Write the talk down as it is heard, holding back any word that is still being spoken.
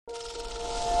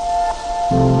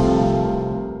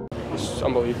It's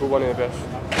unbelievable, one of the best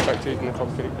victories in the club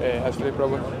history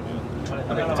probably.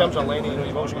 I mean, in terms of Lenny,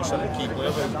 you've always got certain key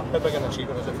players. How big an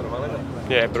achievement is it for the manager?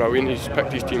 Yeah, brilliant. He's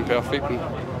picked his team perfect and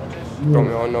brought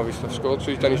me on. Obviously, I've scored,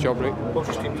 so he's done his job right. What's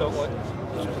his team felt like?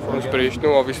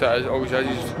 Inspirational, obviously, it always is.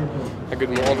 He's a good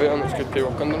motivator and it's good to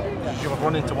work under him. You were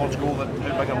running towards goal, but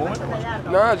how big a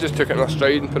moment? Nah, I just took it in a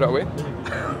stride and put it away.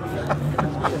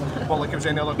 Well, like it was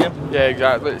any other game? Yeah,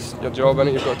 exactly. It's your job,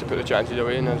 innit? You've got to put the chances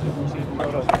away.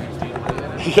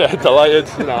 Yeah, delighted.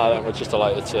 We're just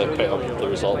delighted to pick up the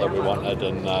result that we wanted,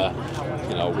 and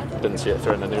you know, we didn't see it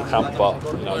through in the new camp, but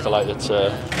you know, delighted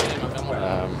to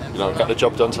get the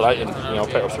job done tonight and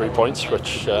pick up 3 points,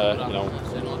 which you know,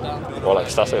 we're all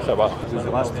ecstatic about. Was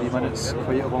the last 3 minutes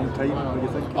quite a long time? What do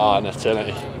you think? An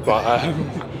eternity, but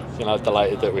you know,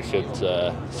 delighted that we could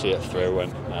see it through,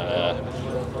 and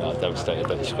devastated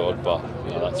that he scored, but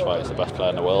you know, that's why he's the best player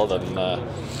in the world, and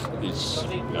he's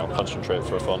concentrated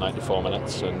for a full 94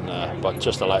 minutes, and but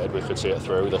just delighted we could see it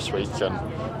through this week, and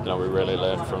you know, we really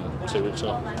learned from 2 weeks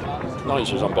ago.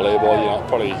 Knowledge was unbelievable. You know,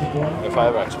 probably if I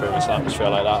ever experience an atmosphere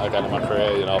like that again in my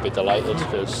career, you know, I'll be delighted,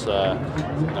 because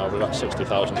you know, we've got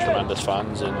 60,000 tremendous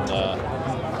fans, and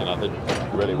you know, they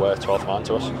really were 12th man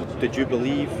to us. Did you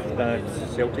believe that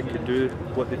Celtic could do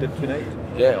what they did tonight?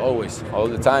 Yeah, always. All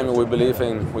the time we believe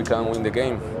we can win the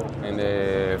game. In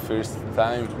the first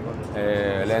time,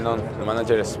 Lennon, the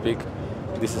manager, speak,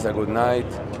 this is a good night,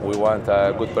 we want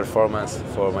a good performance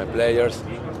for my players,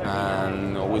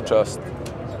 and we trust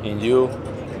in you,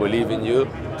 believe in you,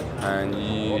 and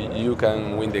you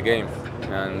can win the game.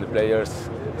 And the players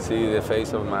see the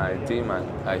face of my team, and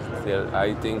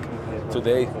I think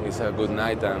today is a good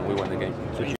night and we won the game.